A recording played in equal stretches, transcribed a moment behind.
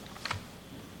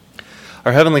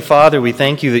Our Heavenly Father, we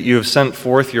thank you that you have sent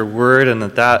forth your word and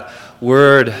that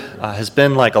word has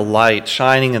been like a light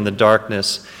shining in the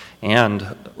darkness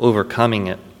and overcoming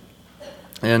it.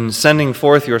 And sending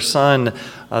forth your Son,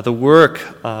 the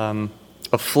work of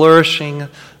flourishing,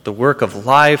 the work of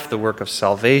life, the work of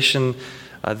salvation,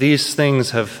 these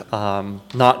things have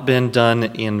not been done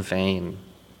in vain.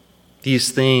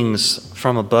 These things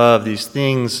from above, these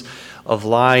things of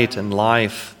light and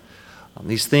life,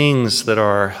 these things that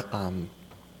are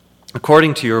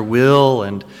according to your will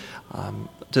and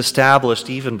established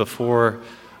even before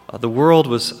the world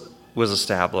was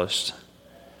established.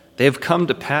 They have come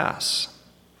to pass.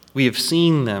 We have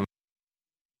seen them.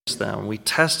 We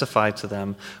testify to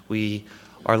them. We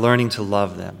are learning to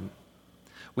love them.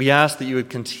 We ask that you would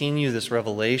continue this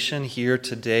revelation here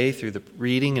today through the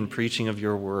reading and preaching of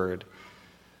your word.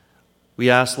 We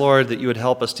ask, Lord, that you would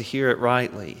help us to hear it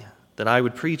rightly, that I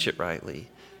would preach it rightly,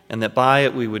 and that by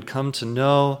it we would come to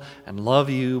know and love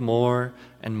you more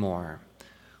and more.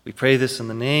 We pray this in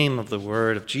the name of the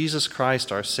word of Jesus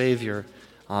Christ, our Savior.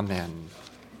 Amen.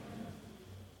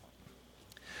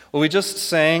 Well, we just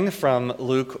sang from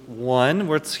Luke 1.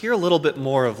 Let's hear a little bit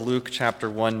more of Luke chapter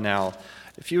 1 now.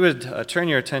 If you would turn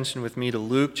your attention with me to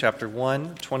Luke chapter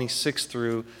 1, 26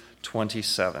 through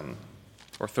 27,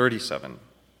 or 37.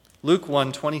 Luke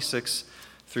 1, 26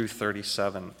 through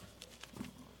 37.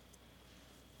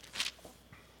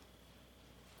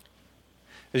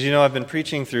 As you know, I've been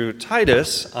preaching through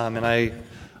Titus, and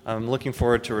I'm looking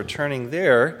forward to returning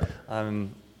there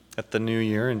at the new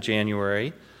year in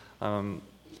January.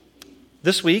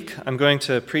 This week, I'm going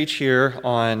to preach here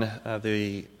on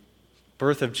the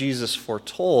birth of Jesus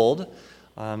foretold.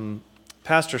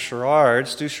 Pastor Sherrard,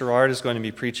 Stu Sherrard, is going to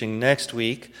be preaching next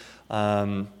week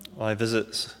while I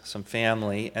visit some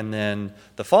family. And then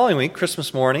the following week,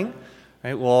 Christmas morning,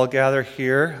 right, we'll all gather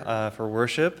here for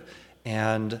worship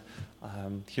and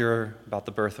hear about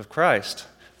the birth of Christ.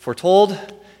 Foretold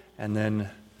and then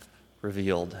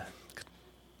revealed.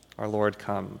 Our Lord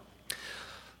come.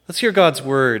 Let's hear God's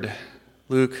word.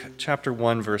 Luke chapter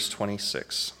 1, verse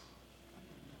 26.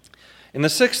 In the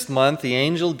 6th month, the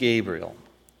angel Gabriel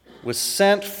was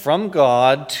sent from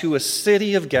God to a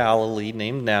city of Galilee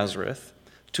named Nazareth,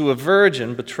 to a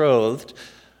virgin betrothed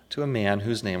to a man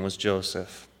whose name was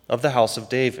Joseph, of the house of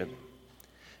David.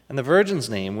 And the virgin's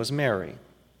name was Mary.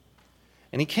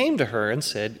 And he came to her and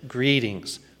said,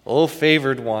 "Greetings, O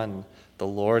favored one, the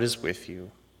Lord is with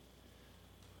you."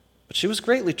 But she was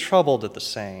greatly troubled at the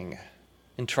saying,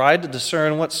 and tried to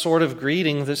discern what sort of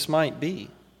greeting this might be.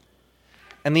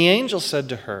 And the angel said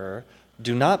to her,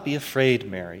 "Do not be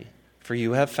afraid, Mary, for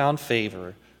you have found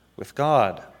favor with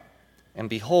God. And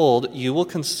behold, you will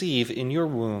conceive in your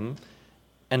womb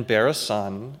and bear a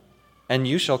son, and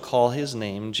you shall call his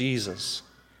name Jesus.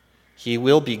 He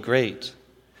will be great,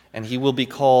 and he will be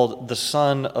called the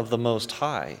Son of the Most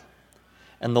High.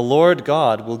 And the Lord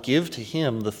God will give to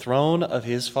him the throne of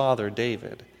his father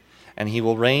David, and he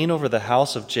will reign over the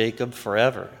house of Jacob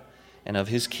forever, and of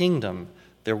his kingdom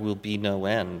there will be no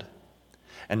end."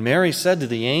 And Mary said to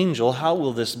the angel, "How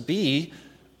will this be,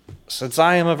 since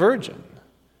I am a virgin?"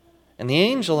 And the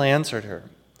angel answered her,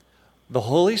 "The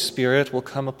Holy Spirit will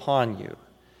come upon you,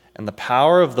 and the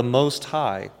power of the Most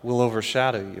High will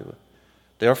overshadow you.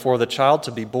 Therefore the child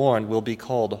to be born will be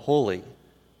called Holy,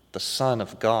 the Son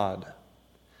of God.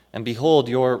 And behold,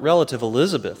 your relative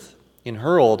Elizabeth, in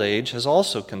her old age, has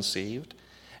also conceived,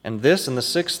 and this in the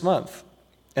 6th month.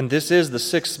 And this is the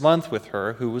 6th month with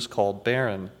her who was called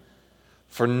barren.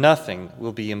 For nothing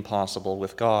will be impossible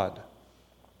with God."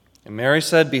 And Mary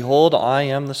said, "Behold, I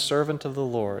am the servant of the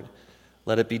Lord.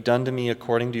 Let it be done to me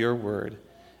according to your word."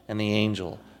 And the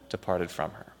angel departed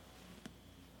from her.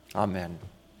 Amen.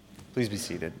 Please be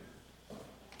seated.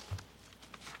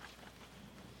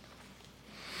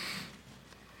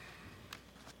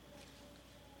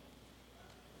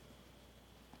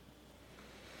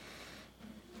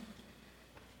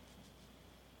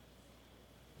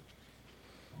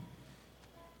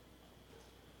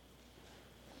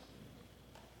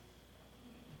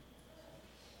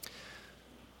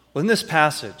 Well, in this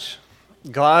passage,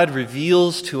 God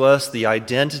reveals to us the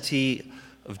identity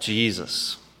of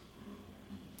Jesus.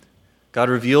 God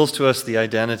reveals to us the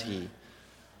identity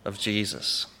of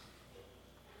Jesus.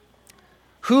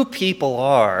 Who people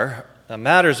are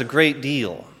matters a great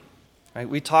deal. Right?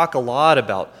 We talk a lot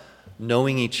about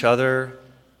knowing each other,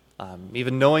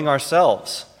 even knowing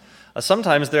ourselves.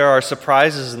 Sometimes there are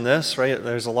surprises in this, right?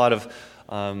 There's a lot of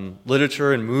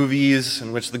literature and movies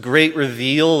in which the great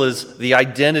reveal is the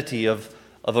identity of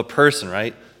a person,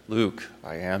 right? Luke,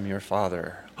 I am your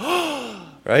father.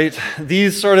 right?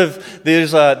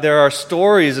 There are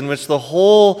stories in which the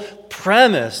whole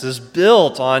premise is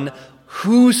built on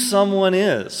who someone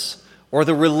is or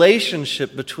the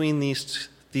relationship between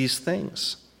these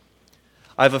things.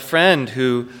 I have a friend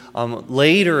who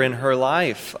later in her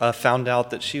life found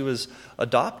out that she was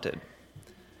adopted.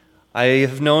 I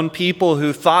have known people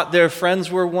who thought their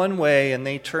friends were one way and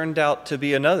they turned out to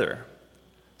be another.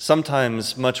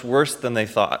 Sometimes much worse than they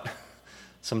thought.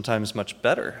 Sometimes much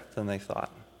better than they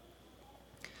thought.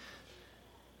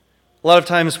 A lot of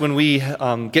times when we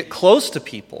get close to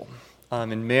people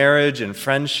in marriage and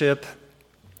friendship,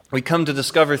 we come to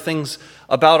discover things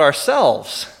about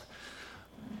ourselves.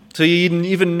 To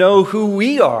even know who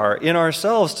we are in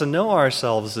ourselves, to know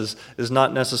ourselves is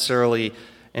not necessarily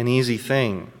an easy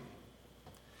thing.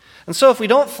 And so if we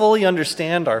don't fully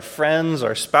understand our friends,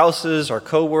 our spouses, our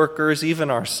coworkers, even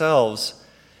ourselves,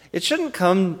 it shouldn't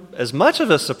come as much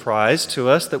of a surprise to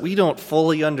us that we don't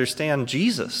fully understand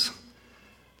Jesus,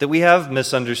 that we have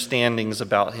misunderstandings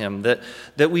about him,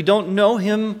 that we don't know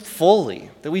him fully,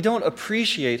 that we don't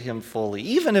appreciate him fully,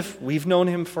 even if we've known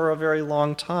him for a very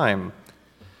long time.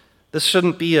 This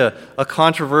shouldn't be a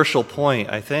controversial point,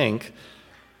 I think.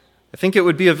 I think it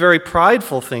would be a very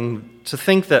prideful thing to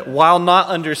think that while not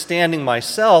understanding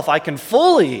myself, I can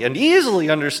fully and easily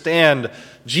understand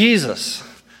Jesus,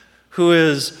 who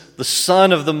is the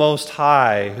Son of the Most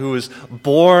High, who is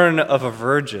born of a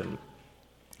virgin.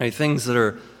 Things that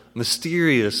are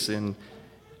mysterious and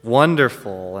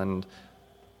wonderful and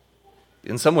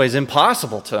in some ways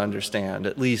impossible to understand,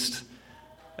 at least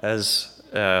as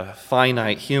a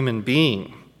finite human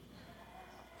being.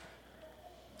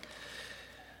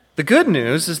 The good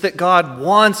news is that God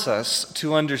wants us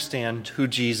to understand who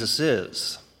Jesus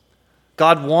is.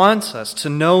 God wants us to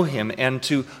know him and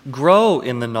to grow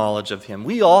in the knowledge of him.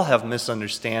 We all have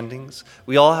misunderstandings.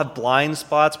 We all have blind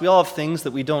spots. We all have things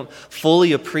that we don't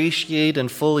fully appreciate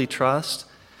and fully trust.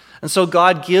 And so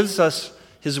God gives us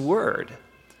his word.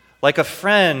 Like a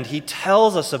friend, he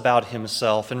tells us about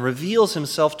himself and reveals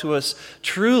himself to us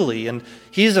truly. And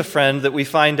he's a friend that we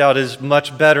find out is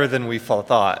much better than we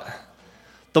thought.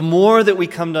 The more that we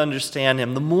come to understand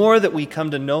him, the more that we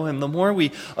come to know him, the more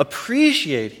we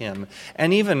appreciate him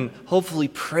and even hopefully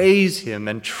praise him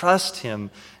and trust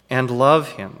him and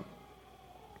love him.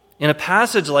 In a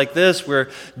passage like this where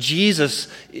Jesus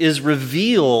is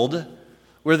revealed,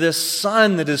 where this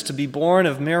son that is to be born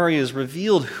of Mary is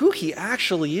revealed who he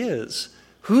actually is,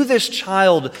 who this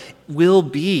child will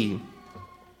be,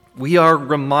 we are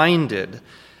reminded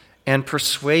and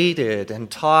persuaded and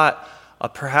taught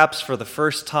perhaps for the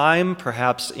first time,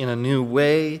 perhaps in a new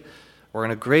way, or in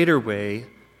a greater way,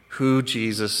 who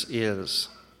Jesus is.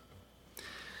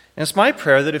 And it's my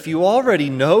prayer that if you already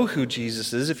know who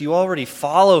Jesus is, if you already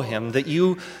follow him, that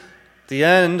you, at the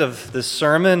end of this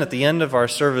sermon, at the end of our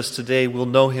service today, will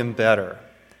know him better,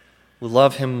 will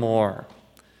love him more.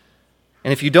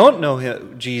 And if you don't know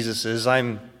who Jesus is,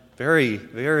 I'm very,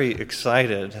 very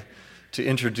excited to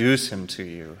introduce him to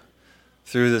you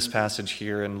through this passage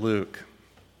here in Luke.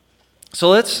 So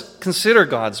let's consider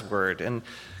God's word and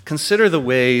consider the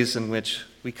ways in which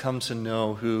we come to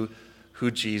know who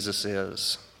Jesus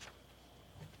is.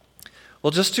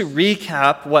 Well, just to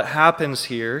recap what happens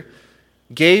here,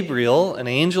 Gabriel, an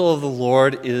angel of the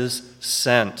Lord, is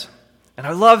sent. And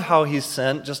I love how he's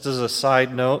sent, just as a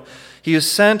side note. He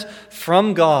is sent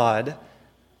from God,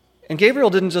 and Gabriel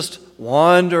didn't just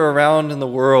wander around in the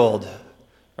world,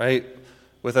 right,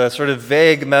 with a sort of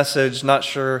vague message, not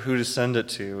sure who to send it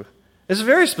to. It's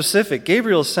very specific.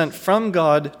 Gabriel is sent from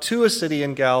God to a city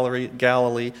in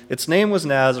Galilee. Its name was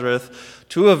Nazareth,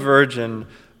 to a virgin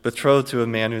betrothed to a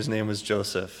man whose name was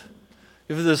Joseph.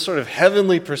 You have this sort of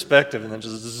heavenly perspective, and then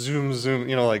just zoom,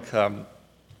 like a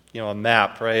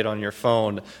map, right, on your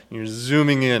phone. And you're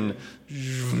zooming in,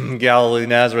 Galilee,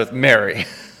 Nazareth, Mary,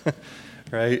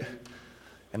 right?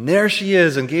 And there she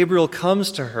is, and Gabriel comes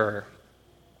to her.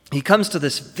 He comes to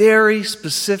this very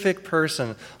specific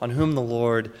person on whom the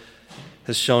Lord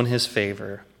has shown his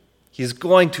favor. He is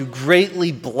going to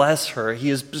greatly bless her. He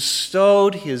has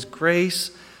bestowed his grace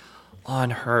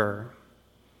on her.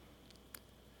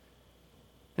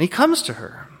 And he comes to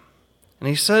her, and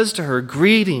he says to her,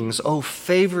 "Greetings, O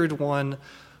favored one,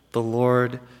 the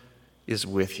Lord is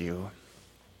with you."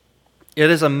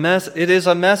 It is a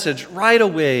message right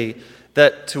away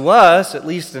that to us, at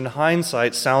least in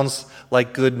hindsight, sounds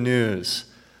like good news.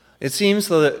 It seems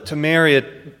that to Mary,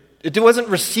 it wasn't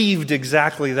received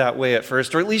exactly that way at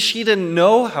first, or at least she didn't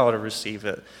know how to receive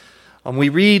it. We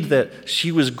read that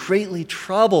she was greatly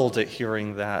troubled at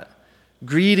hearing that.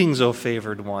 "Greetings, O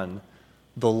favored one,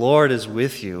 the Lord is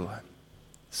with you."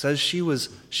 It says she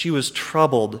was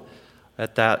troubled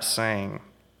at that saying.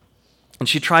 And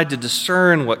she tried to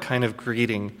discern what kind of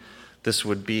greeting this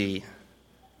would be.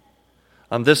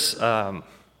 Trying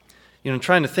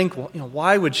to think,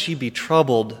 why would she be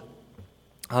troubled?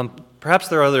 Perhaps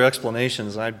there are other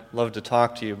explanations. I'd love to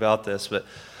talk to you about this, but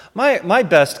my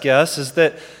best guess is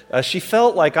that she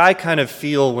felt like I kind of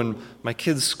feel when my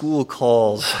kid's school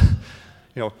calls.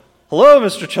 Hello,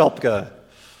 Mr. Chelpka.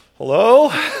 Hello?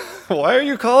 Why are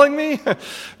you calling me?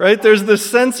 Right? There's this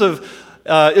sense of,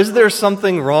 is there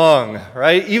something wrong?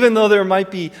 Right? Even though there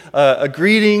might be a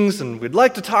greetings and we'd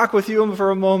like to talk with you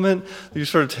for a moment, you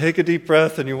sort of take a deep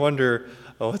breath and you wonder,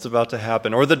 what's about to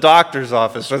happen? Or the doctor's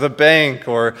office, or the bank,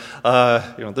 or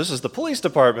this is the police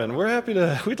department.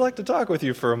 We'd like to talk with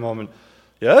you for a moment.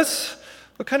 Yes?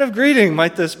 What kind of greeting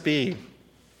might this be?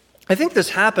 I think this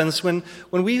happens when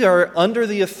we are under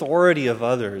the authority of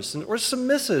others and we're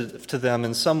submissive to them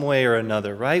in some way or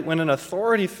another, right? When an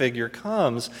authority figure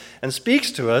comes and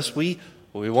speaks to us, we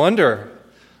wonder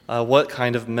what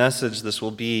kind of message this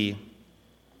will be,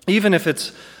 even if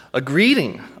it's a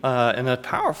greeting and a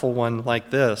powerful one like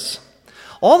this.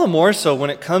 All the more so when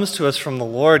it comes to us from the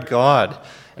Lord God,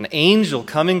 an angel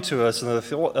coming to us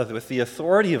with the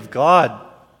authority of God.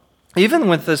 Even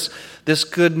with this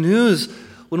good news,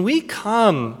 when we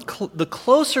come, the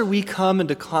closer we come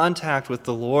into contact with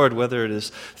the Lord, whether it is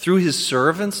through His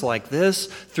servants like this,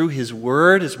 through His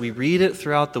Word as we read it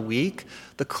throughout the week,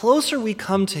 the closer we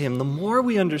come to Him, the more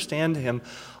we understand Him,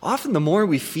 often the more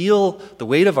we feel the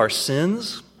weight of our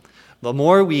sins, the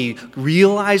more we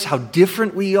realize how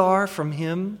different we are from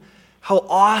Him, how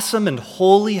awesome and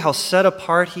holy, how set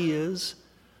apart He is.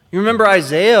 You remember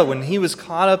Isaiah when he was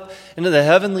caught up into the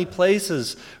heavenly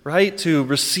places, right, to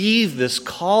receive this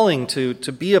calling to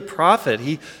be a prophet.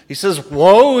 He says,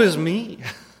 "Woe is me!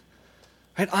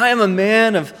 Right? I am a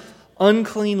man of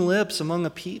unclean lips among a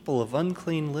people of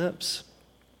unclean lips."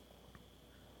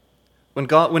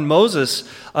 When Moses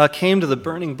came to the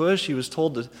burning bush, he was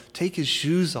told to take his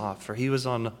shoes off, for he was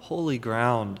on holy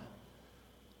ground.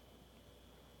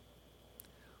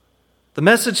 The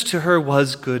message to her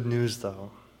was good news,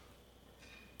 though.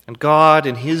 And God,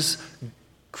 in His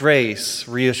grace,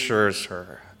 reassures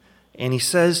her. And He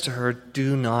says to her,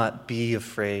 "Do not be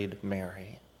afraid,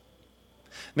 Mary."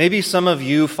 Maybe some of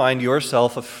you find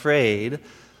yourself afraid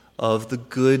of the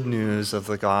good news of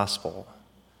the gospel.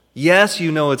 Yes,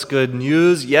 you know it's good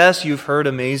news. Yes, you've heard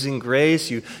Amazing Grace.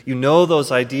 You know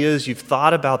those ideas. You've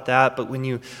thought about that. But when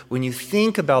you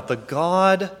think about the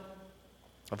God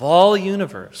of all the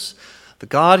universe, the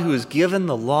God who has given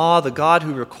the law, the God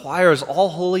who requires all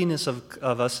holiness of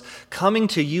us, coming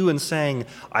to you and saying,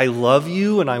 "I love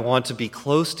you and I want to be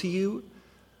close to you,"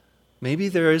 maybe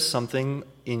there is something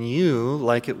in you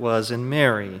like it was in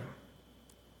Mary.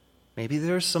 Maybe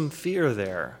there's some fear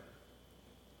there.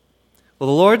 Well,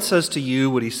 the Lord says to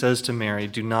you what He says to Mary: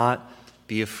 do not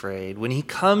be afraid. When He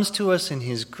comes to us in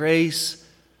His grace,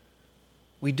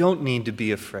 we don't need to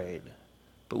be afraid,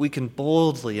 but we can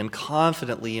boldly and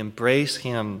confidently embrace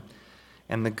Him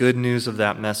and the good news of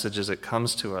that message as it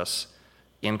comes to us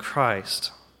in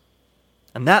Christ.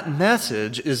 And that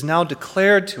message is now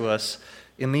declared to us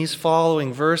in these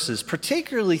following verses,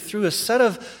 particularly through a set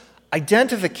of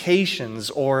identifications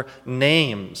or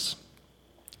names.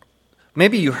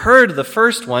 Maybe you heard the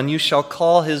first one: "You shall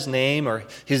call His name," or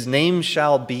 "His name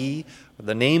shall be," or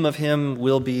 "the name of Him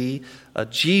will be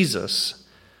Jesus."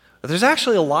 But there's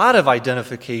actually a lot of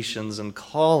identifications and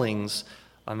callings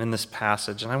in this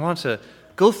passage, and I want to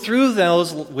go through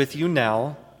those with you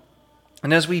now.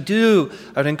 And as we do,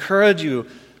 I'd encourage you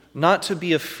not to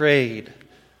be afraid,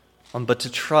 but to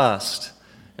trust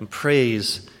and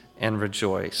praise and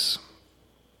rejoice.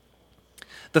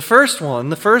 The first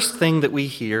thing that we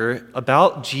hear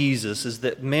about Jesus is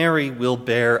that Mary will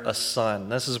bear a son.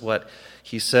 This is what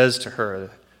He says to her: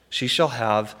 "She shall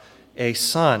have a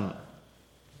son."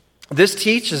 This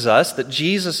teaches us that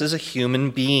Jesus is a human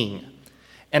being,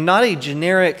 and not a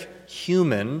generic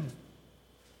human.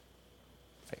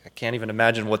 I can't even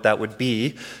imagine what that would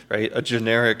be, right? A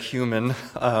generic human,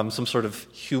 some sort of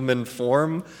human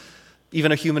form.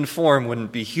 Even a human form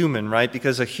wouldn't be human, right?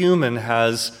 Because a human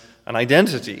has an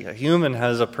identity. A human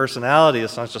has a personality.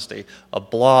 It's not just a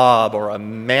blob or a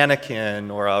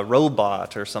mannequin or a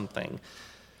robot or something.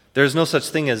 There's no such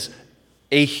thing as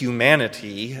a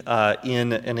humanity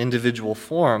in an individual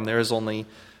form. There is only,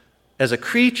 as a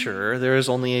creature, there is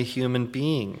only a human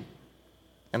being.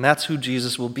 And that's who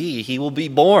Jesus will be. He will be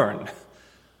born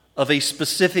of a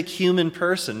specific human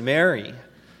person, Mary.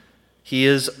 He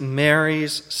is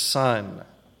Mary's son.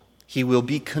 He will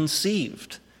be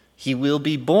conceived. He will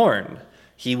be born.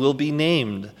 He will be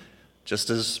named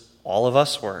just as all of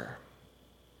us were.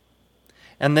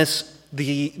 And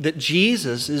that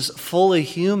Jesus is fully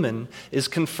human is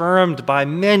confirmed by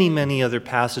many, many other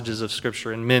passages of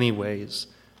Scripture in many ways.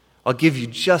 I'll give you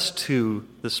just two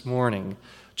this morning.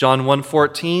 John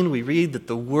 1:14, we read that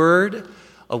the Word,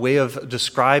 a way of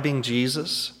describing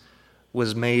Jesus,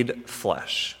 was made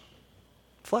flesh.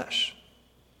 Flesh.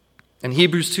 In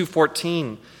Hebrews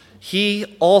 2:14,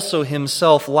 he also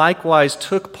himself likewise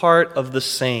took part of the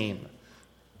same.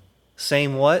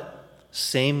 Same what?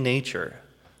 Same nature,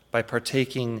 by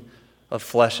partaking of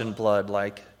flesh and blood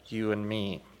like you and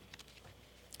me.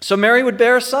 So Mary would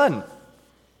bear a son.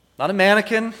 Not a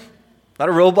mannequin, not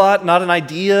a robot, not an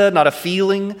idea, not a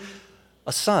feeling.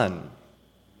 A son.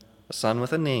 A son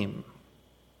with a name.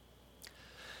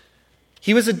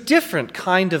 He was a different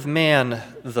kind of man,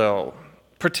 though,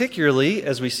 particularly,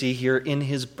 as we see here, in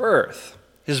his birth.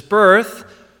 His birth,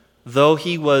 though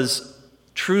he was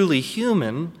truly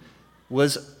human,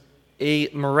 was a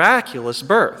miraculous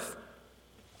birth.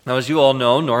 Now, as you all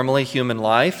know, normally human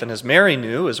life, and as Mary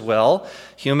knew as well,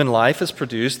 human life is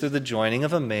produced through the joining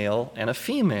of a male and a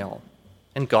female.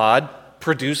 And God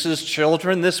produces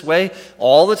children this way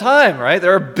all the time, right?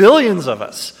 There are billions of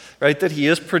us, right, that he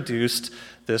has produced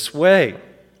this way.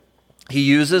 He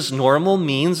uses normal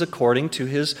means according to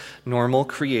his normal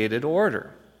created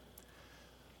order.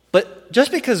 But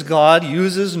just because God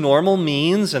uses normal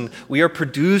means and we are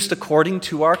produced according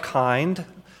to our kind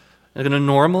in a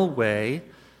normal way,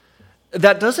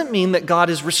 that doesn't mean that God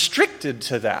is restricted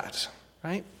to that,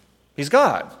 right? He's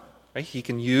God, right? He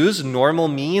can use normal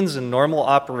means and normal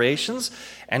operations,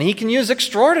 and he can use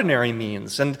extraordinary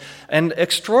means and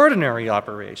extraordinary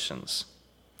operations.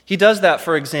 He does that,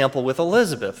 for example, with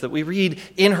Elizabeth, that we read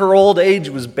in her old age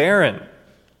was barren.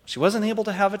 She wasn't able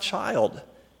to have a child.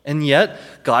 And yet,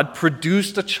 God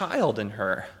produced a child in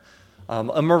her,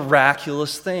 a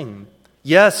miraculous thing.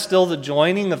 Yes, still the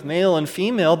joining of male and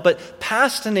female, but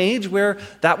past an age where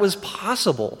that was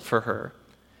possible for her.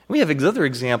 We have other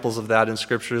examples of that in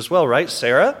Scripture as well, right?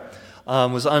 Sarah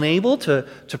was unable to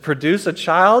produce a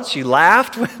child. She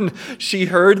laughed when she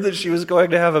heard that she was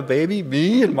going to have a baby.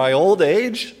 Me in my old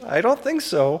age? I don't think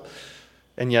so.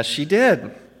 And yes, she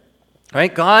did.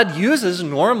 Right? God uses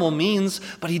normal means,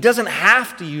 but he doesn't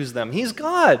have to use them. He's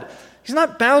God. He's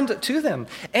not bound to them.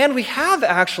 And we have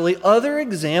actually other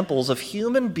examples of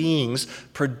human beings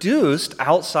produced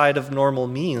outside of normal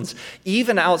means,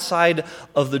 even outside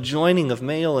of the joining of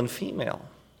male and female.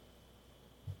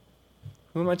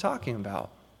 Who am I talking about?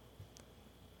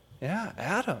 Yeah,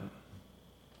 Adam.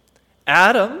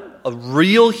 Adam, a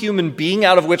real human being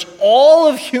out of which all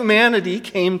of humanity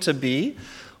came to be,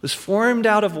 was formed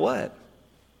out of what?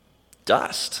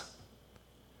 Dust.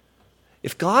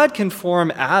 If God can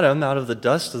form Adam out of the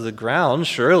dust of the ground,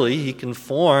 surely he can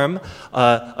form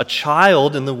a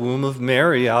child in the womb of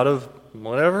Mary out of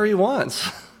whatever he wants.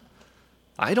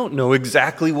 I don't know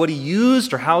exactly what he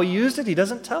used or how he used it. He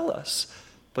doesn't tell us.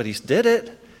 But he did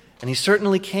it, and he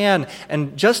certainly can.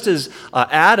 And just as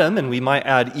Adam, and we might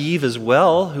add Eve as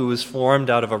well, who was formed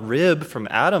out of a rib from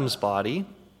Adam's body,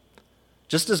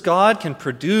 just as God can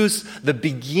produce the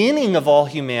beginning of all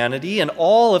humanity and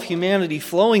all of humanity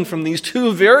flowing from these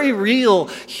two very real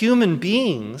human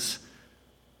beings,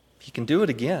 he can do it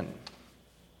again.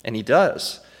 And he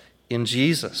does in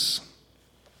Jesus.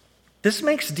 This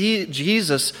makes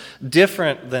Jesus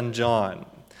different than John,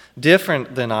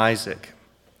 different than Isaac.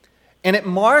 And it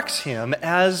marks him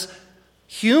as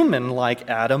human like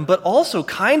Adam, but also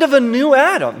kind of a new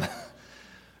Adam.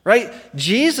 Right?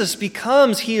 Jesus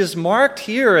he is marked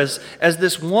here as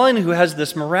this one who has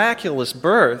this miraculous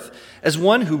birth, as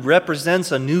one who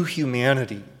represents a new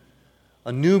humanity,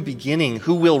 a new beginning,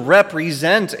 who will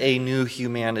represent a new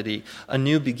humanity, a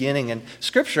new beginning. And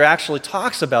Scripture actually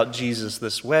talks about Jesus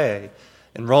this way.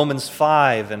 In Romans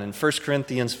 5 and in 1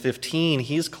 Corinthians 15,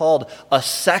 he's called a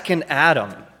second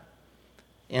Adam.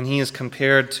 And he is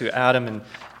compared to Adam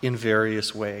in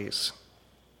various ways.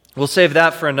 We'll save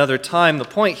that for another time. The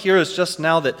point here is just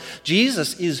now that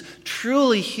Jesus is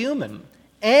truly human,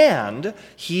 and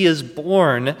he is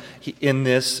born in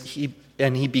this,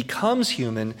 and he becomes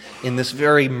human in this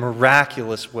very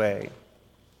miraculous way.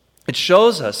 It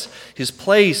shows us his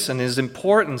place and his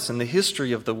importance in the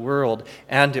history of the world,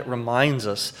 and it reminds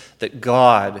us that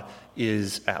God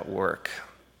is at work.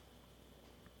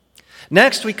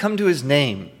 Next, we come to his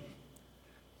name,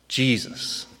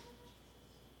 Jesus.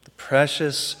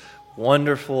 Precious,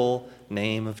 wonderful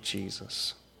name of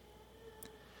Jesus.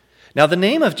 Now, the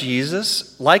name of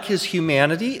Jesus, like his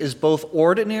humanity, is both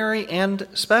ordinary and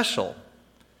special.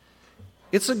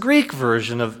 It's a Greek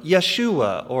version of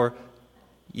Yeshua or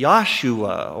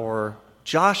Yahshua or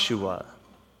Joshua,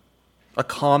 a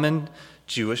common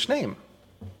Jewish name.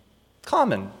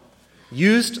 Common.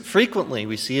 Used frequently.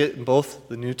 We see it in both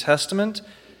the New Testament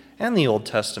and the Old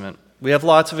Testament. We have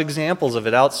lots of examples of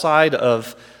it outside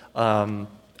of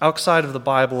the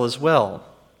Bible as well.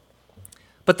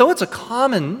 But though it's a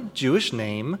common Jewish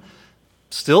name,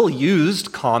 still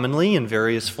used commonly in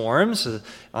various forms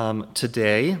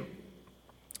today,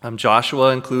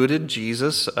 Joshua included,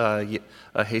 Jesus,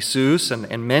 Jesus,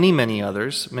 and many, many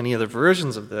others, many other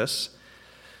versions of this.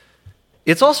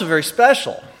 It's also very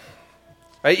special.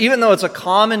 Right? Even though it's a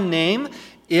common name,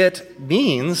 it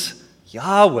means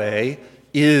Yahweh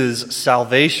is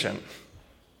salvation.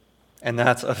 And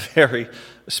that's a very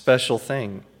special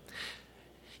thing.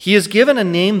 He is given a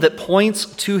name that points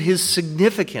to his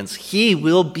significance. He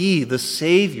will be the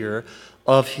Savior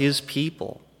of his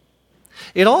people.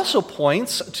 It also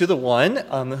points to the one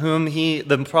whom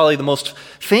probably the most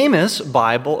famous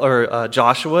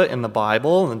Joshua in the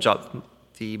Bible, and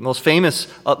the most famous,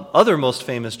 other most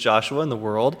famous Joshua in the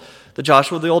world, the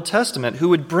Joshua of the Old Testament, who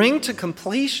would bring to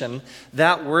completion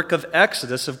that work of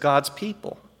exodus of God's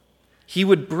people.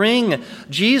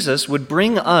 Jesus would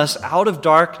bring us out of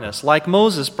darkness, like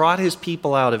Moses brought his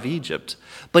people out of Egypt,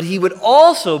 but he would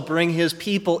also bring his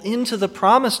people into the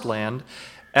promised land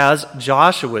as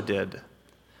Joshua did.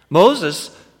 Moses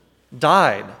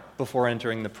died before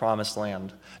entering the promised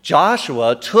land.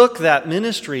 Joshua took that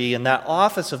ministry and that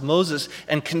office of Moses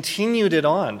and continued it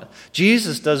on.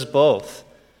 Jesus does both.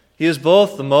 He is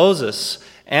both the Moses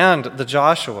and the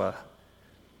Joshua.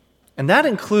 And that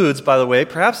includes, by the way,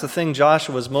 perhaps the thing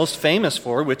Joshua is most famous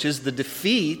for, which is the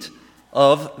defeat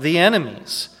of the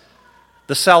enemies.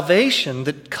 The salvation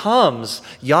that comes,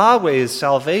 Yahweh's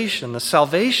salvation, the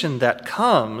salvation that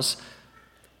comes,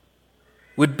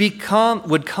 would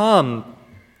come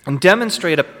and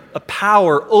demonstrate a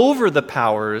power over the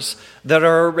powers that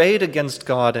are arrayed against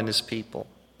God and his people.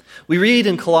 We read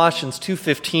in Colossians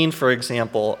 2:15, for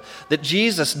example, that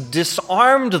Jesus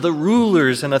disarmed the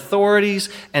rulers and authorities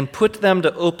and put them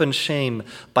to open shame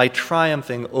by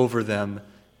triumphing over them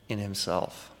in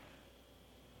himself.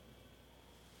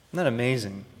 Isn't that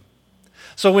amazing?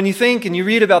 So when you think and you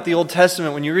read about the Old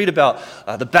Testament, when you read about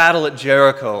the battle at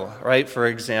Jericho, right, for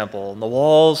example, and the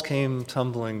walls came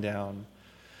tumbling down,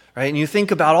 right? And you think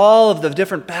about all of the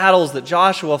different battles that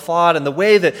Joshua fought and the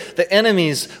way that the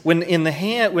enemies, when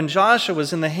Joshua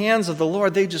was in the hands of the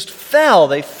Lord, they just fell.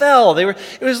 They fell. It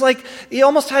was like he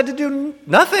almost had to do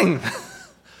nothing.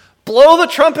 Blow the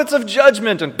trumpets of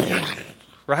judgment and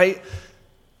right?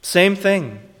 Same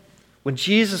thing. When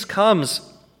Jesus comes,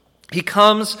 he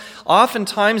comes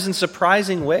oftentimes in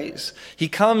surprising ways. He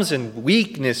comes in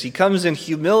weakness. He comes in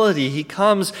humility. He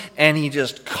comes and he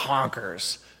just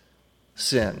conquers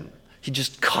sin. He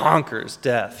just conquers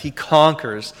death. He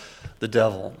conquers the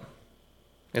devil.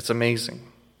 It's amazing.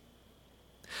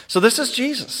 So this is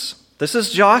Jesus. This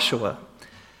is Joshua.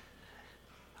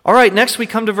 All right, next we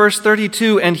come to verse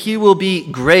 32, and he will be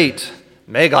great.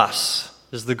 Megas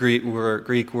is the Greek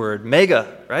word.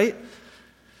 Mega, right?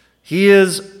 He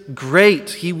is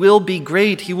great. He will be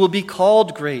great. He will be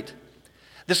called great.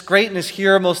 This greatness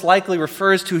here most likely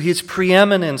refers to his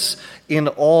preeminence in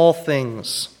all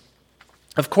things.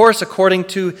 Of course, according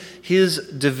to his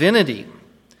divinity.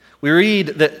 We read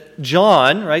that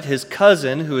John, right, his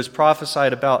cousin, who is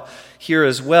prophesied about here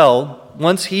as well,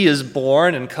 once he is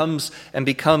born and comes and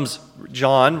becomes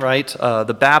John, right,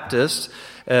 the Baptist,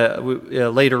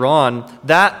 later on,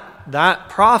 that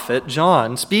prophet,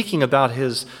 John, speaking about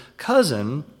his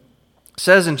cousin,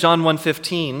 says in John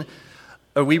 1:15,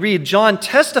 we read, John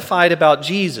testified about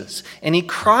Jesus, and he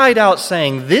cried out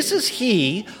saying, "This is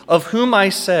he of whom I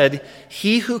said,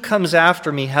 he who comes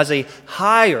after me has a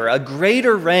higher, a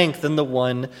greater rank than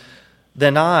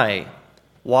I."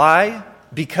 Why?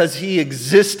 Because he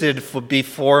existed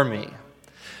before me.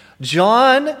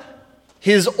 John,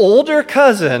 his older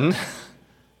cousin,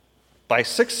 by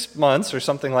 6 months or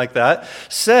something like that,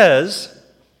 says,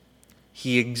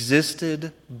 he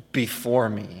existed before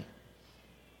me.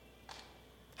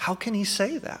 How can he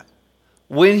say that?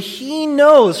 When he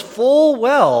knows full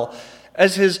well,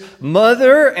 as his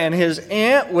mother and his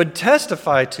aunt would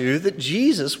testify to, that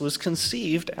Jesus was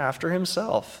conceived after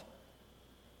himself.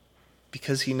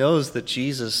 Because he knows that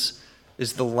Jesus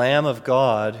is the Lamb of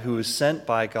God who is sent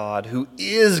by God, who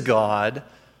is God,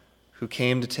 who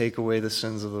came to take away the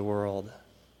sins of the world.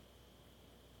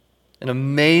 An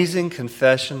amazing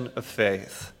confession of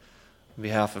faith on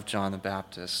behalf of John the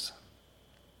Baptist.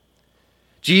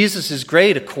 Jesus is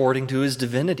great according to his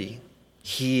divinity.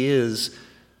 He is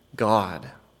God.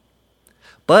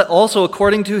 But also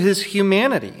according to his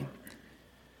humanity.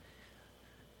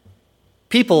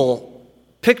 People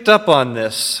picked up on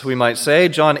this, we might say.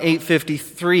 John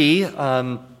 8:53,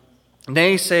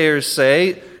 naysayers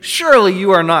say, "Surely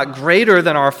you are not greater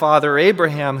than our father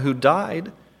Abraham who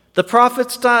died. The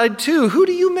prophets died too. Who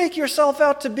do you make yourself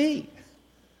out to be?"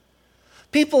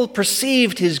 People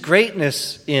perceived his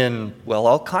greatness in, well,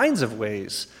 all kinds of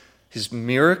ways. His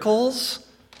miracles,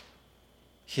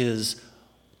 his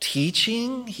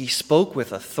teaching, he spoke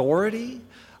with authority,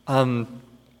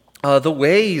 the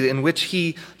way in which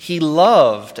he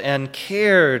loved and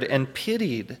cared and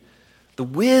pitied, the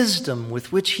wisdom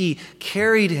with which he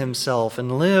carried himself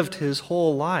and lived his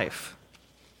whole life.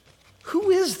 Who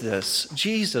is this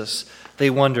Jesus, they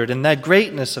wondered, and that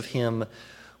greatness of him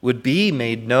would be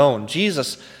made known.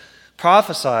 Jesus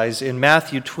prophesies in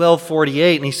Matthew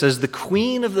 12:48, and he says, "The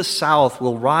queen of the south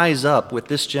will rise up with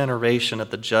this generation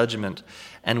at the judgment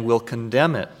and will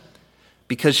condemn it,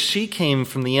 because she came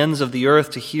from the ends of the earth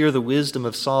to hear the wisdom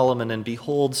of Solomon, and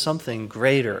behold, something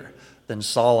greater than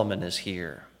Solomon is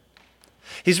here."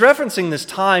 He's referencing this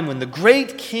time when the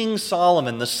great King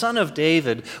Solomon, the son of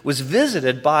David, was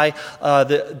visited by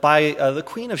the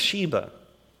Queen of Sheba.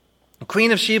 The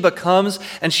Queen of Sheba comes,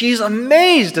 and she's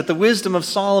amazed at the wisdom of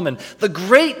Solomon, the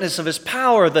greatness of his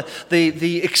power,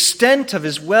 the extent of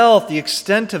his wealth, the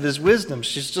extent of his wisdom.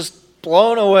 She's just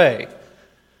blown away.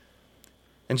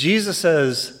 And Jesus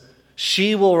says,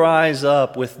 she will rise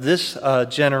up with this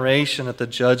generation at the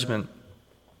judgment,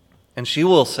 and she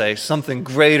will say, something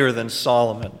greater than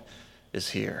Solomon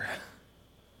is here.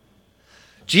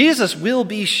 Jesus will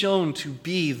be shown to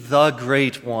be the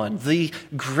great one, the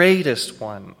greatest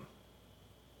one.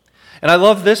 And I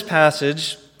love this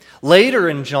passage. Later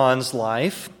in John's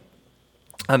life,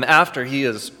 after he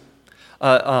is,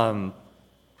 later,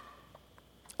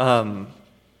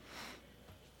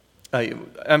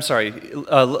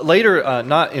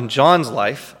 not in John's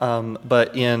life,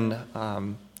 but in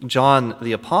John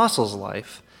the Apostle's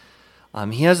life,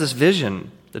 he has this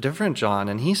vision, the different John,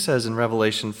 and he says in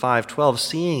Revelation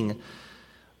 5:12,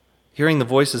 hearing the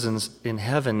voices in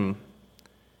heaven,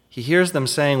 he hears them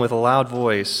saying with a loud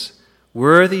voice,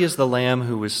 "Worthy is the Lamb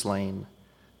who was slain,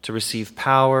 to receive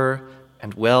power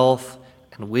and wealth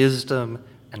and wisdom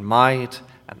and might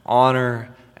and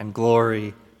honor and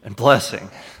glory and blessing."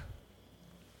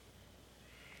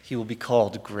 He will be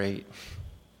called great,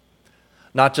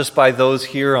 not just by those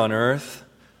here on earth,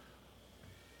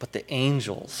 but the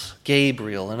angels,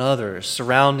 Gabriel and others,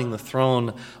 surrounding the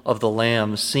throne of the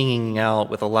Lamb, singing out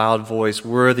with a loud voice,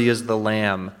 "Worthy is the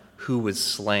Lamb who was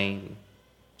slain,"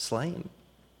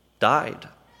 died,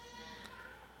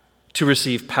 to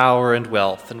receive power and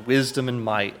wealth and wisdom and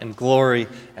might and glory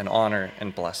and honor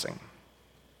and blessing.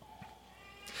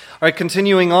 All right,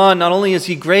 continuing on, not only is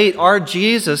he great, our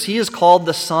Jesus, he is called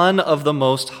the Son of the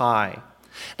Most High.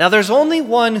 Now there's only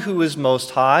one who is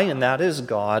Most High, and that is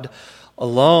God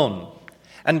alone.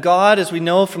 And God, as we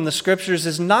know from the Scriptures,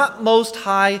 is not Most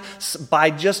High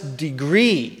by just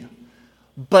degree,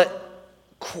 but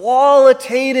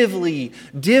qualitatively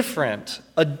different,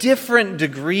 a different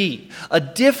degree, a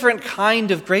different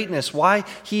kind of greatness. Why?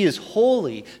 He is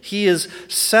holy. He is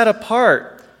set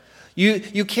apart.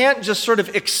 You can't just sort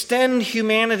of extend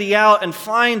humanity out and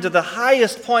find to the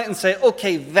highest point and say,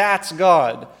 okay, that's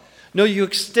God. No, you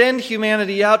extend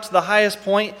humanity out to the highest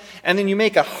point, and then you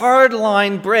make a hard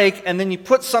line break, and then you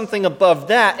put something above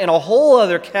that in a whole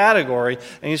other category,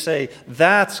 and you say,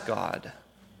 that's God.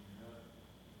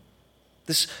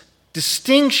 This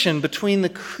distinction between the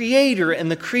creator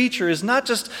and the creature is not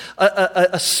just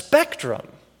a spectrum.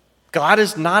 God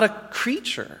is not a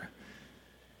creature.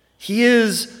 He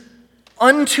is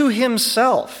unto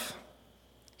himself.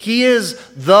 He is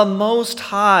the Most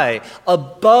High,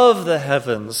 above the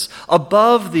heavens,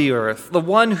 above the earth, the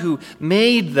one who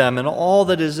made them and all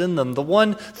that is in them, the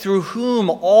one through whom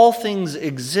all things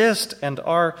exist and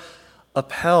are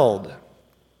upheld.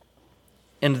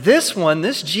 And this one,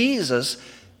 this Jesus,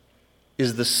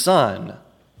 is the Son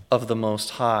of the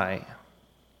Most High.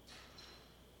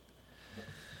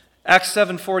 Acts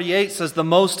 7:48 says, "The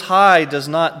Most High does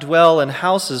not dwell in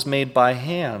houses made by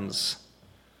hands,"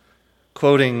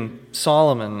 quoting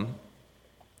Solomon.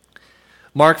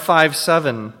 Mark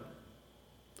 5:7,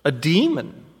 a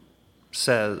demon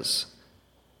says,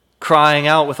 crying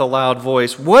out with a loud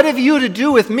voice, "What have you to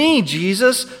do with me,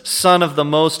 Jesus, Son of the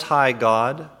Most High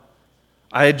God?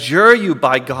 I adjure you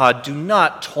by God, do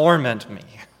not torment me."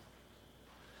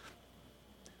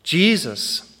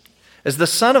 Jesus, as the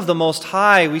Son of the Most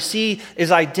High, we see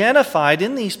is identified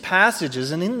in these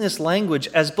passages and in this language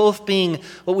as both being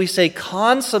what we say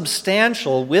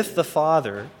consubstantial with the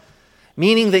Father,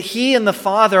 meaning that he and the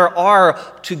Father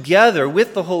are together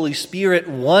with the Holy Spirit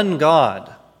one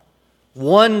God.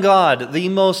 One God, the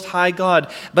Most High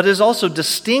God, but is also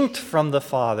distinct from the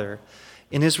Father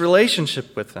in his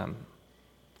relationship with them.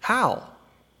 How?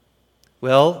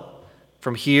 Well,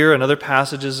 from here and other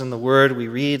passages in the Word, we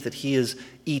read that he is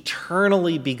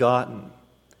eternally begotten.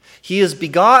 He is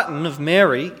begotten of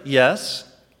Mary,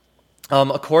 yes,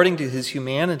 according to his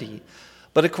humanity,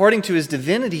 but according to his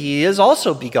divinity, he is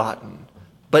also begotten,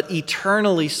 but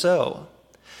eternally so.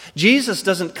 Jesus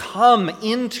doesn't come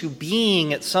into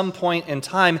being at some point in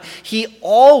time. He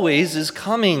always is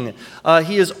coming.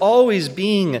 He is always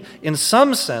being, in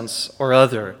some sense or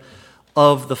other,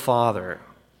 of the Father,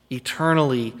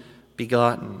 eternally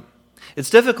begotten. It's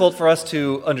difficult for us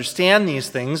to understand these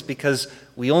things because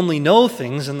we only know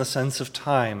things in the sense of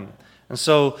time. And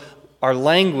so our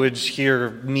language here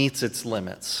meets its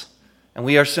limits. And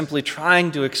we are simply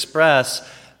trying to express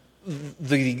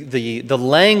the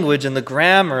language and the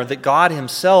grammar that God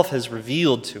himself has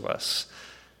revealed to us,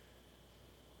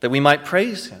 that we might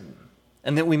praise him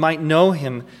and that we might know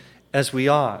him as we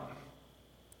ought,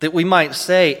 that we might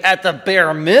say at the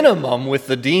bare minimum with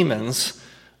the demons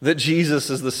that Jesus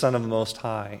is the Son of the Most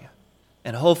High,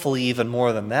 and hopefully even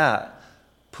more than that,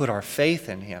 put our faith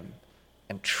in him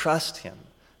and trust him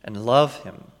and love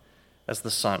him as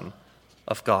the Son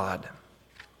of God.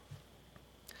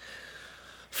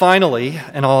 Finally,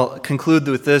 and I'll conclude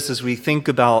with this as we think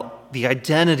about the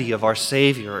identity of our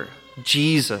Savior,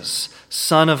 Jesus,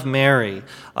 Son of Mary,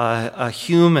 a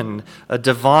human, a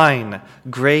divine,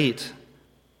 great,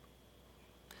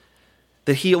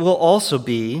 that he will also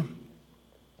be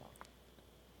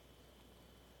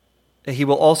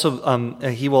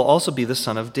the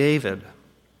son of David.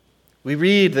 We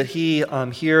read that he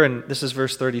here, and this is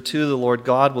verse 32, the Lord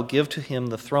God will give to him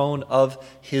the throne of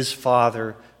his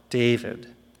father David,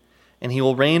 and he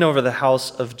will reign over the house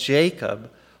of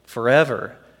Jacob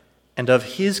forever, and of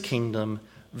his kingdom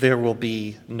there will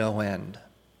be no end.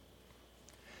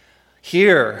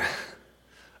 Here,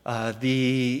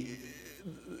 I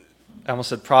almost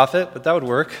said prophet, but that would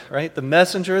work, right? The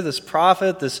messenger, this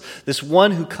prophet, this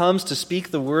one who comes to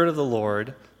speak the word of the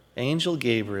Lord, Angel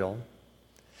Gabriel,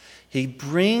 he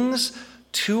brings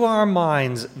to our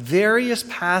minds various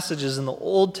passages in the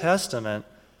Old Testament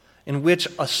in which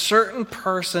a certain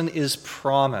person is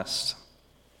promised.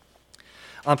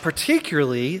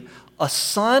 Particularly, a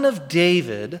son of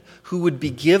David who would be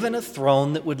given a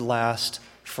throne that would last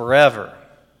forever.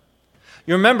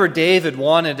 You remember David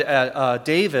wanted at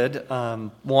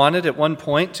one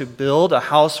point to build a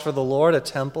house for the Lord, a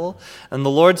temple, and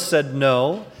the Lord said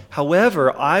no.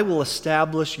 However, I will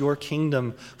establish your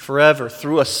kingdom forever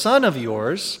through a son of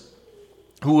yours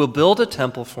who will build a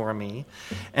temple for me,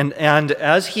 and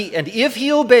if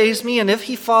he obeys me, and if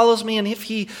he follows me, and if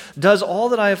he does all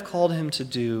that I have called him to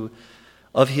do,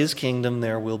 of his kingdom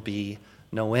there will be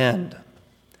no end.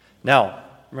 Now,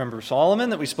 remember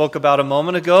Solomon that we spoke about a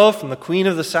moment ago from the Queen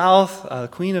of the South,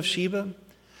 Queen of Sheba?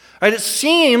 Right, it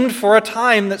seemed for a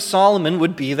time that Solomon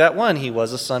would be that one. He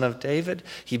was a son of David.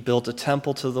 He built a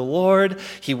temple to the Lord.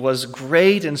 He was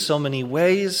great in so many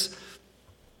ways.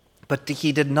 But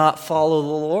he did not follow the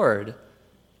Lord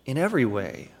in every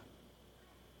way.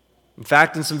 In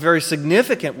fact, in some very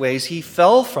significant ways, he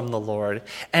fell from the Lord.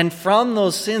 And from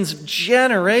those sins,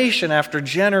 generation after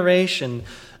generation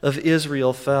of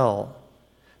Israel fell.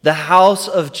 The house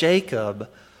of Jacob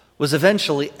was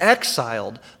eventually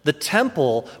exiled. The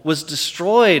temple was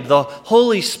destroyed. The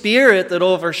Holy Spirit that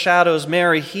overshadows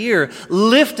Mary here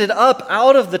lifted up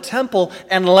out of the temple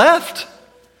and left.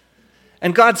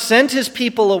 And God sent his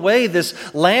people away,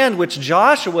 this land which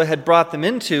Joshua had brought them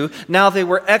into, now they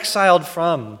were exiled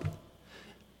from.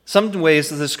 Some ways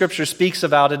the scripture speaks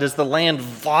about it as the land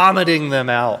vomiting them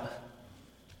out.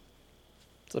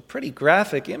 It's a pretty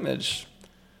graphic image.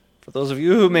 For those of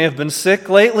you who may have been sick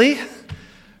lately,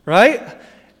 right?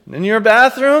 In your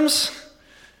bathrooms,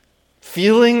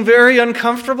 feeling very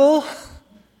uncomfortable.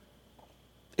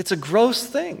 It's a gross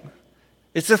thing.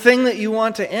 It's a thing that you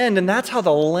want to end, and that's how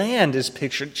the land is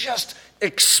pictured, just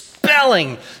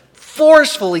expelling,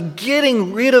 forcefully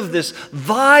getting rid of this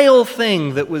vile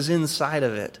thing that was inside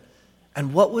of it.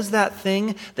 And what was that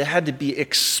thing that had to be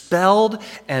expelled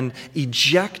and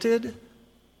ejected?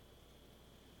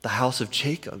 The house of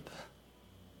Jacob,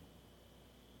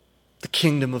 the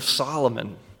kingdom of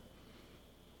Solomon,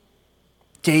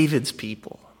 David's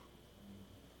people.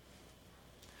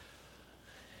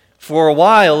 For a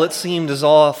while, it seemed as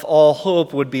if all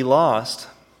hope would be lost.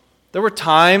 There were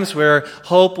times where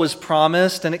hope was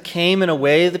promised, and it came in a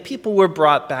way. The people were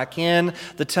brought back in.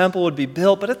 The temple would be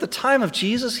built. But at the time of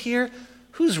Jesus here,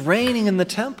 Who's reigning in the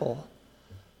temple?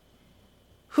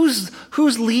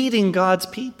 Who's leading God's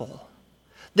people?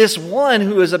 This one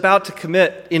who is about to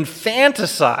commit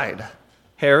infanticide,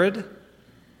 Herod,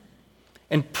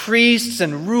 and priests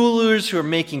and rulers who are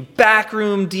making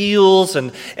backroom deals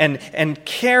and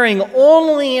caring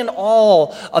only and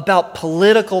all about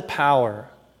political power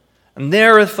and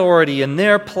their authority and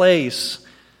their place.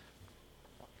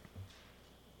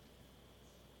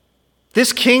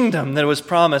 This kingdom that was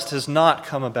promised has not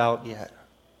come about yet.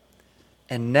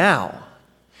 And now,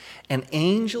 an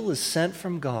angel is sent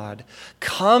from God,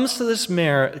 comes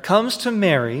to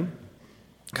Mary,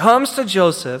 comes to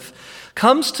Joseph,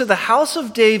 comes to the house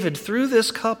of David through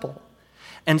this couple,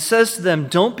 and says to them,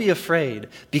 don't be afraid,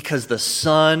 because the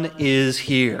Son is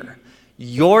here.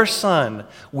 Your Son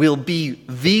will be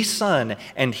the Son,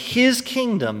 and his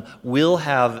kingdom will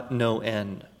have no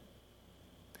end.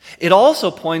 It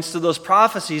also points to those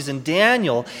prophecies in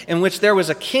Daniel in which there was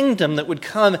a kingdom that would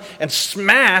come and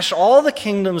smash all the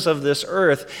kingdoms of this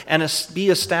earth and be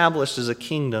established as a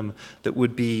kingdom that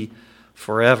would be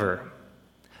forever.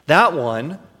 That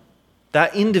one,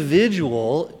 that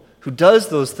individual who does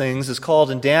those things is called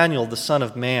in Daniel the Son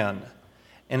of Man.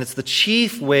 And it's the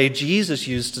chief way Jesus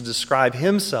used to describe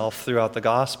himself throughout the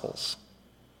Gospels.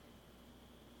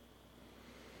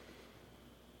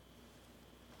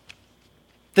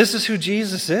 This is who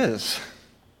Jesus is.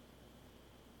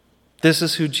 This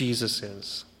is who Jesus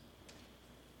is.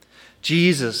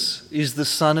 Jesus is the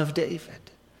Son of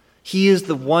David. He is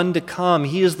the one to come.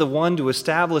 He is the one to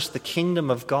establish the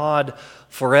kingdom of God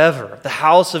forever. The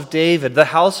house of David, the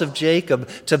house of Jacob,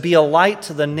 to be a light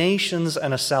to the nations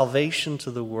and a salvation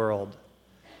to the world.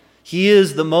 He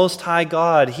is the Most High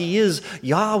God. He is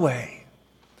Yahweh.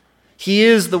 He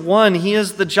is the one, he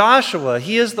is the Joshua.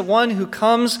 He is the one who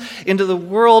comes into the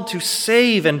world to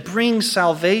save and bring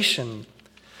salvation.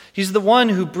 He's the one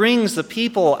who brings the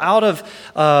people out of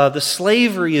the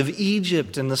slavery of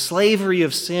Egypt and the slavery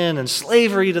of sin and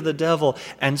slavery to the devil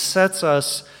and sets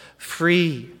us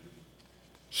free.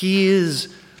 He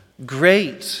is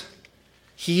great.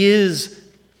 He is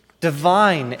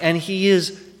divine, and he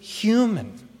is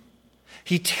human.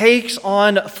 He takes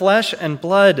on flesh and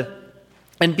blood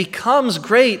and becomes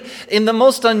great in the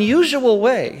most unusual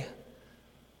way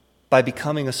by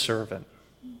becoming a servant,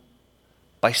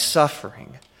 by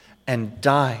suffering and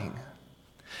dying.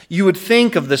 You would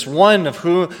think of this one of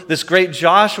who, this great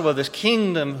Joshua, this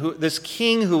king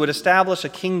who would establish a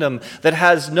kingdom that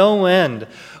has no end,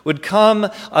 would come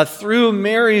through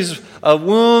Mary's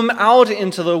womb out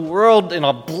into the world in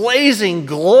a blazing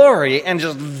glory and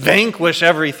just vanquish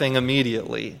everything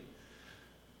immediately.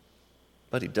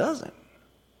 But he doesn't.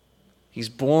 He's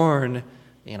born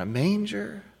in a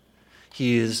manger.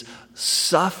 He is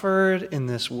suffered in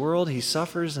this world. He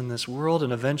suffers in this world,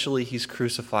 and eventually he's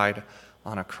crucified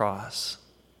on a cross.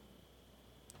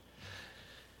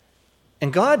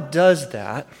 And God does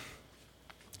that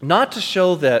not to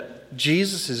show that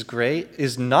Jesus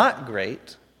is not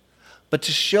great, but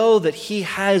to show that he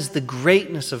has the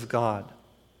greatness of God.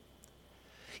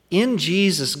 In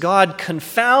Jesus, God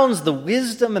confounds the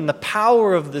wisdom and the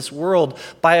power of this world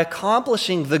by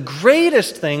accomplishing the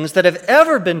greatest things that have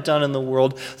ever been done in the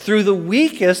world through the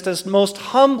weakest and most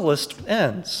humblest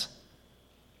ends.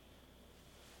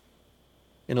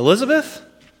 In Elizabeth,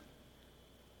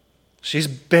 she's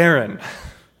barren.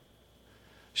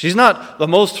 She's not the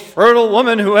most fertile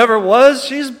woman who ever was.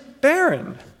 She's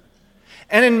barren.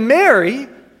 And in Mary,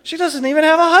 she doesn't even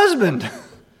have a husband.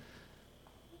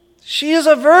 She is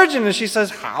a virgin, and she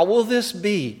says, how will this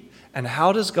be? And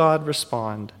how does God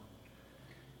respond?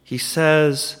 He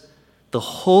says, the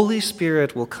Holy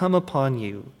Spirit will come upon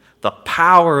you. The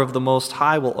power of the Most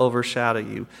High will overshadow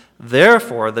you.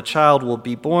 Therefore, the child will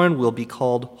be born, will be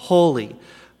called Holy,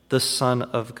 the Son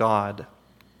of God.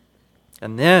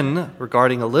 And then,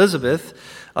 regarding Elizabeth,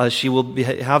 she will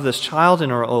have this child in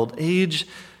her old age.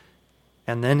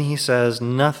 And then he says,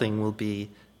 nothing will be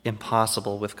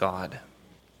impossible with God.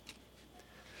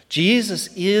 Jesus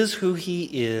is who he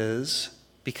is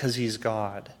because he's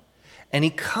God. And he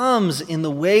comes in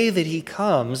the way that he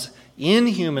comes in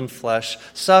human flesh,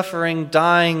 suffering,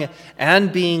 dying,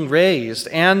 and being raised,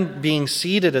 and being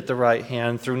seated at the right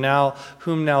hand through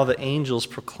whom now the angels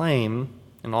proclaim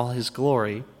in all his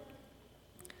glory.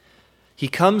 He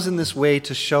comes in this way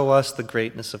to show us the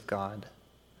greatness of God,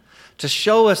 to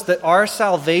show us that our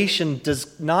salvation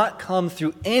does not come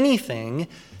through anything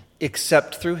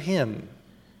except through him.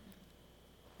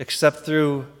 Except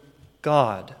through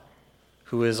God,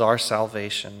 who is our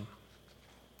salvation.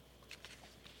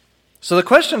 So the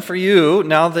question for you,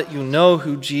 now that you know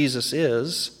who Jesus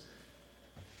is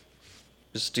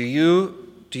do you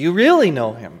Do you really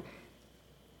know him?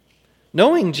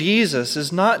 Knowing Jesus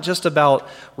is not just about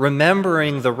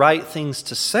remembering the right things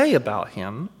to say about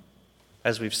him.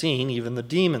 As we've seen, even the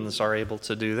demons are able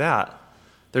to do that.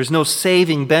 There's no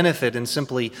saving benefit in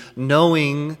simply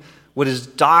knowing what is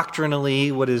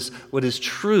doctrinally, what is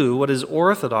true, what is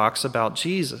orthodox about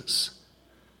Jesus.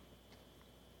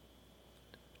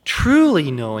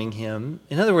 Truly knowing him,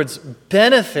 in other words,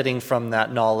 benefiting from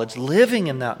that knowledge, living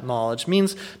in that knowledge,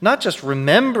 means not just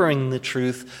remembering the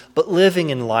truth, but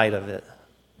living in light of it.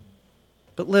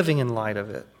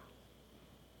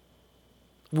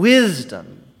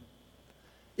 Wisdom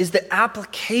is the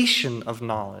application of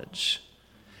knowledge.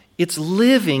 It's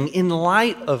living in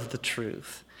light of the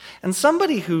truth. And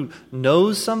somebody who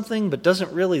knows something but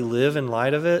doesn't really live in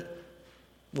light of it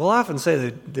will often say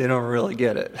that they don't really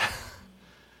get it.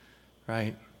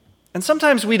 Right? And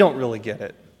sometimes we don't really get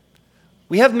it.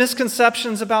 We have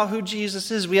misconceptions about who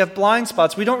Jesus is. We have blind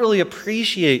spots. We don't really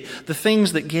appreciate the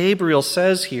things that Gabriel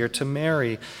says here to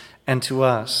Mary and to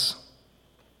us.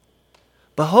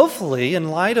 But hopefully,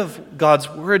 in light of God's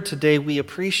word today, we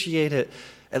appreciate it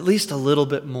at least a little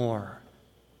bit more.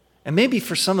 And maybe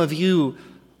for some of you,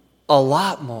 a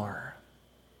lot more.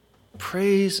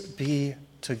 Praise be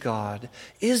to God.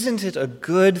 Isn't it a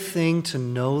good thing to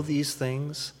know these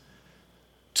things?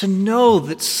 To know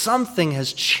that something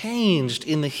has changed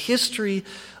in the history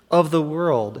of the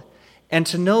world, and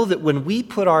to know that when we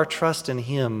put our trust in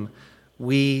him,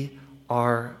 we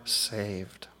are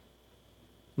saved.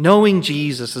 Knowing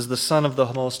Jesus as the Son of the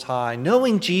Most High,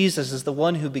 knowing Jesus as the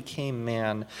one who became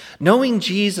man, knowing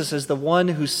Jesus as the one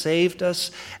who saved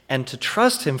us, and to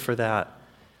trust him for that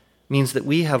means that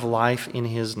we have life in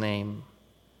his name.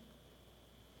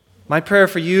 My prayer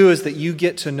for you is that you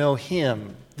get to know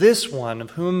him, this one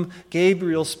of whom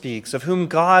Gabriel speaks, of whom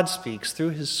God speaks through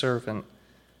his servant,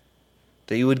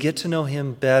 that you would get to know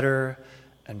him better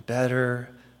and better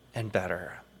and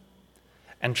better,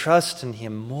 and trust in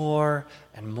him more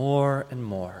and more and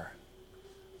more,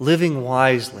 living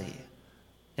wisely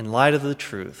in light of the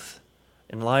truth,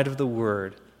 in light of the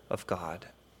word of God.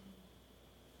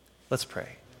 Let's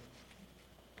pray.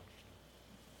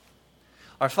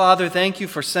 Our Father, thank you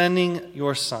for sending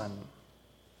your Son.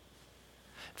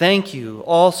 Thank you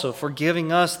also for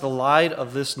giving us the light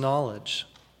of this knowledge,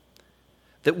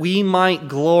 that we might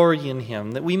glory in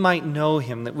him, that we might know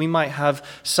him, that we might have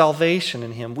salvation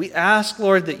in him. We ask,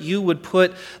 Lord, that you would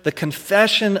put the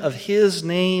confession of his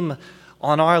name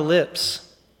on our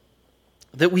lips,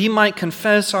 that we might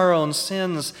confess our own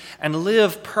sins and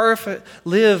live perfectly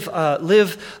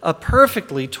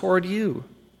toward you.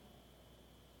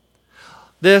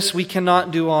 This we cannot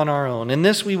do on our own, and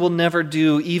this we will never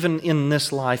do even in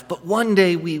this life, but one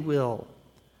day we will.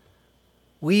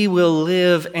 We will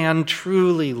live and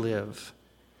truly live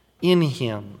in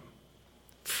him,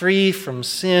 free from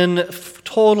sin,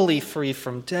 totally free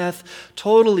from death,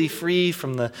 totally free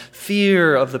from the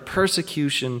fear of the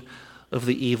persecution of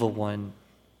the evil one.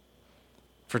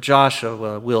 For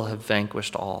Joshua will have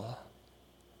vanquished all.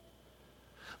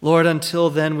 Lord,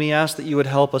 until then, we ask that you would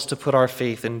help us to put our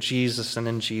faith in Jesus and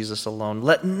in Jesus alone.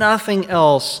 Let nothing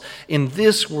else in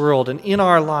this world and in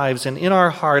our lives and in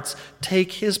our hearts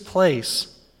take his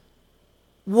place.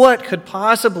 What could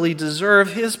possibly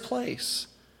deserve his place?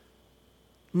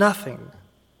 Nothing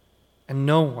and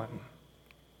no one.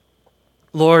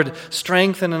 Lord,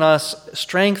 strengthen in us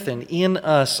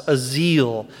a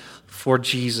zeal for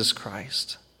Jesus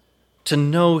Christ, to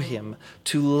know him,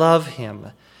 to love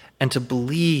him, and to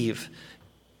believe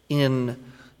in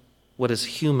what is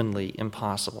humanly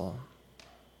impossible.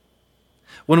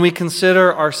 When we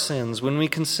consider our sins, when we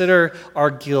consider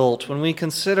our guilt, when we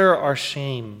consider our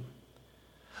shame,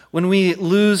 when we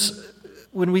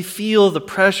feel the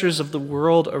pressures of the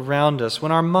world around us,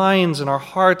 when our minds and our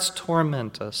hearts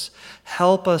torment us,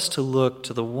 help us to look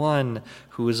to the one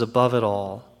who is above it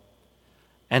all,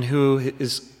 and who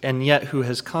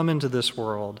has come into this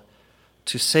world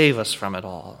to save us from it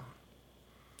all.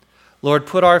 Lord,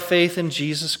 put our faith in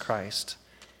Jesus Christ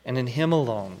and in him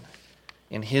alone.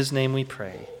 In his name we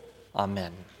pray.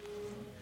 Amen.